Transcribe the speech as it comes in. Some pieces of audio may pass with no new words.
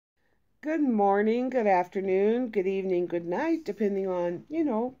Good morning, good afternoon, good evening, good night, depending on,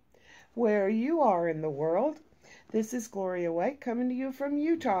 where you are in the world. This is Gloria White coming to you from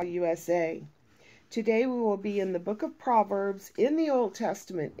Utah, USA. Today we will be in the book of Proverbs in the Old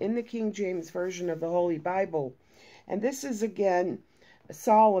Testament, in the King James Version of the Holy Bible. And this is again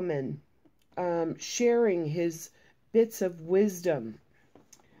Solomon sharing his bits of wisdom.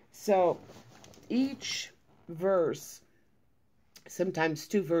 So each verse, sometimes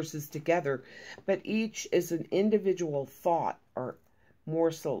two verses together, but each is an individual thought or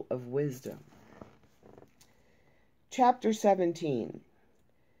morsel of wisdom. Chapter 17.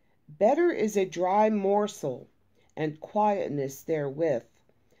 Better is a dry morsel and quietness therewith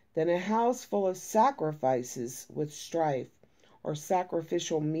than a house full of sacrifices with strife, or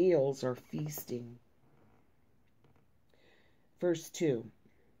sacrificial meals or feasting. Verse 2.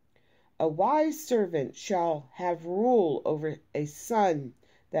 A wise servant shall have rule over a son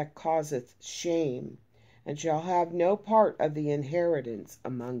that causeth shame, and shall have no part of the inheritance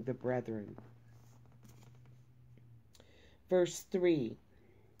among the brethren. Verse 3.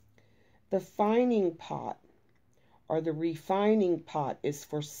 The fining pot, or the refining pot, is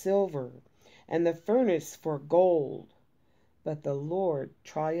for silver, and the furnace for gold, but the Lord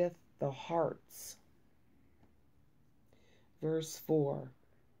trieth the hearts. Verse 4.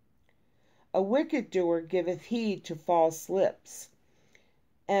 A wicked doer giveth heed to false lips,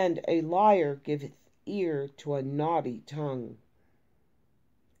 and a liar giveth ear to a naughty tongue,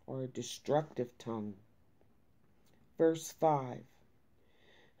 or a destructive tongue. Verse 5.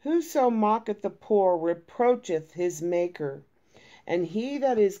 Whoso mocketh the poor reproacheth his Maker, and he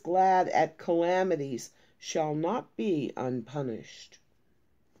that is glad at calamities shall not be unpunished.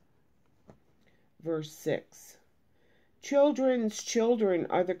 Verse 6. Children's children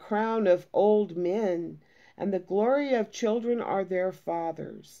are the crown of old men, and the glory of children are their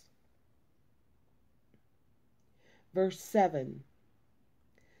fathers. Verse 7.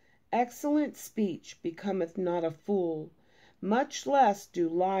 Excellent speech becometh not a fool, much less do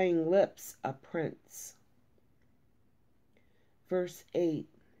lying lips a prince. Verse 8.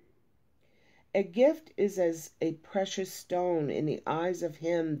 A gift is as a precious stone in the eyes of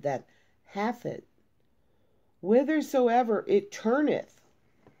him that hath it, whithersoever it turneth.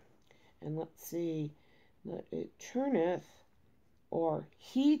 And let's see, it turneth, or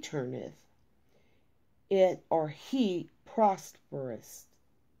he turneth, it or he prospereth.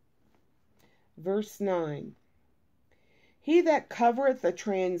 Verse 9. He that covereth a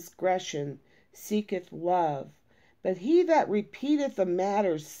transgression seeketh love, but he that repeateth a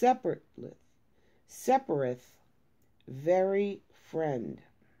matter separeth very friend.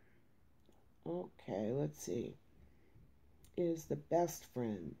 Okay, let's see. Is the best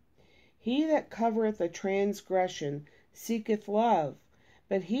friend. He that covereth a transgression seeketh love,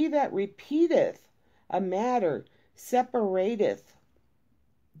 but he that repeateth a matter separateth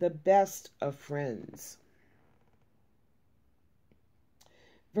the best of friends.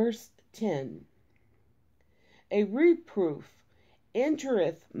 Verse 10. A reproof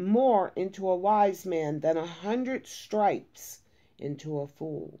entereth more into a wise man than 100 stripes into a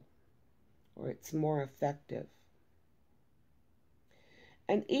fool, or it's more effective.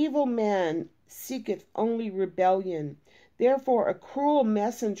 An evil man seeketh only rebellion, therefore a cruel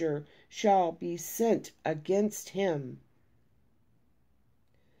messenger shall be sent against him.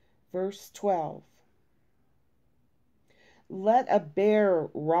 Verse 12. Let a bear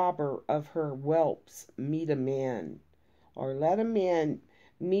robber of her whelps meet a man, or let a man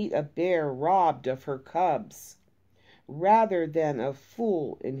meet a bear robbed of her cubs, rather than a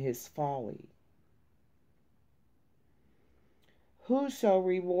fool in his folly. Whoso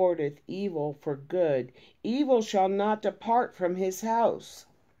rewardeth evil for good, evil shall not depart from his house.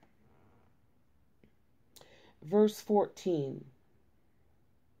 Verse 14.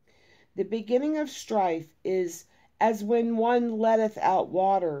 The beginning of strife is as when one letteth out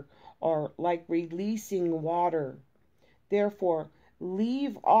water, or like releasing water. Therefore,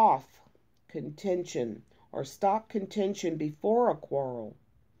 leave off contention, or stop contention before a quarrel,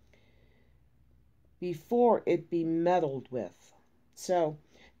 before it be meddled with. So,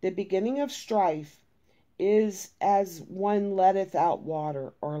 the beginning of strife is as one letteth out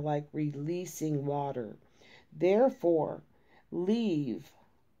water, or like releasing water. Therefore, leave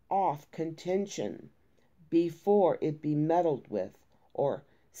off contention before it be meddled with, or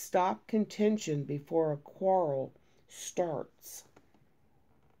stop contention before a quarrel starts.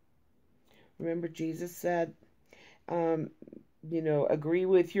 Remember, Jesus said, agree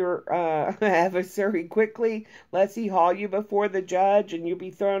with your adversary quickly, lest he haul you before the judge and you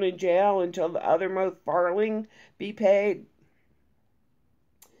be thrown in jail until the uttermost farthing be paid.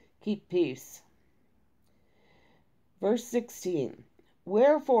 Keep peace. Verse 16.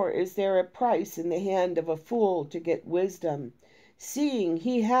 Wherefore is there a price in the hand of a fool to get wisdom, seeing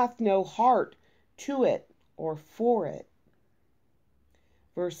he hath no heart to it or for it?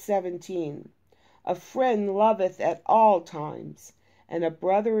 Verse 17. A friend loveth at all times, and a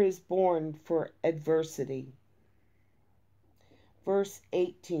brother is born for adversity. Verse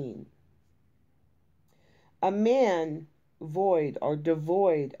 18. A man void or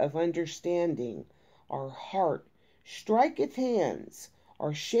devoid of understanding or heart striketh hands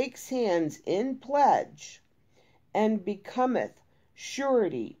or shakes hands in pledge, and becometh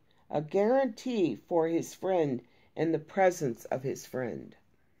surety, a guarantee for his friend in the presence of his friend.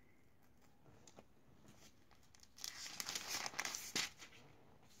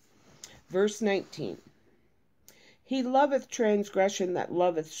 Verse 19. He loveth transgression that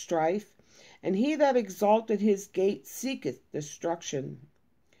loveth strife, and he that exalteth his gate seeketh destruction.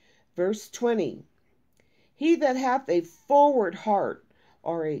 Verse 20. He that hath a forward heart,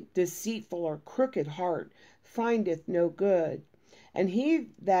 or a deceitful or crooked heart, findeth no good, and he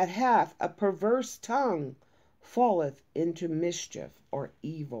that hath a perverse tongue falleth into mischief or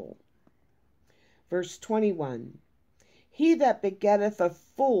evil. Verse 21. He that begetteth a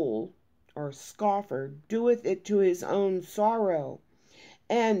fool or scoffer doeth it to his own sorrow,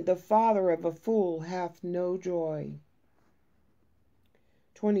 and the father of a fool hath no joy.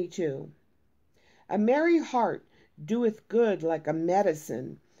 22. A merry heart doeth good like a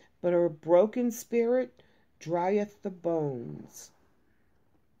medicine, but a broken spirit drieth the bones.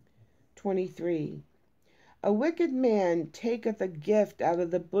 23. A wicked man taketh a gift out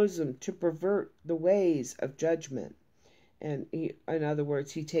of the bosom to pervert the ways of judgment. And in other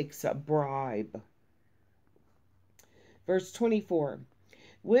words, he takes a bribe. Verse 24.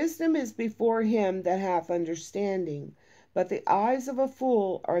 Wisdom is before him that hath understanding, but the eyes of a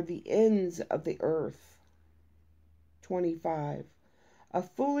fool are the ends of the earth. 25. A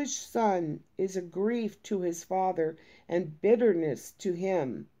foolish son is a grief to his father, and bitterness to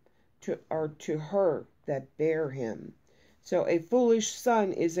him, to her that bare him. So a foolish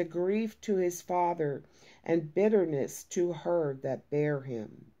son is a grief to his father, and bitterness to her that bare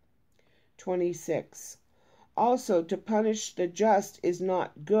him. 26. Also to punish the just is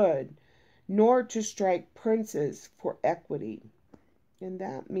not good, nor to strike princes for equity. And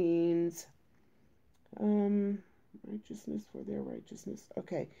that means righteousness for their righteousness.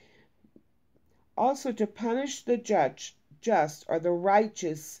 Okay. Also to punish the just or the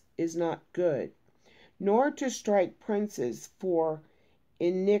righteous is not good, nor to strike princes for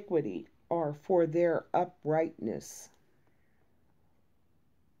iniquity or for their uprightness.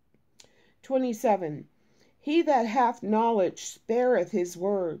 27. He that hath knowledge spareth his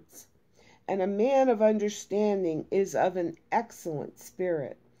words, and a man of understanding is of an excellent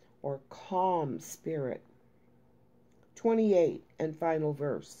spirit, or calm spirit. 28, and final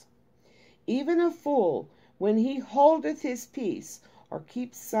verse. Even a fool, when he holdeth his peace, or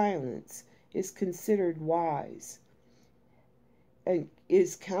keeps silence, is considered wise, and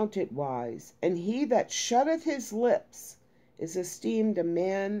is counted wise, and he that shutteth his lips is esteemed a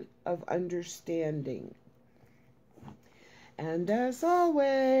man of understanding. And as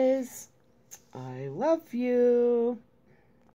always, I love you.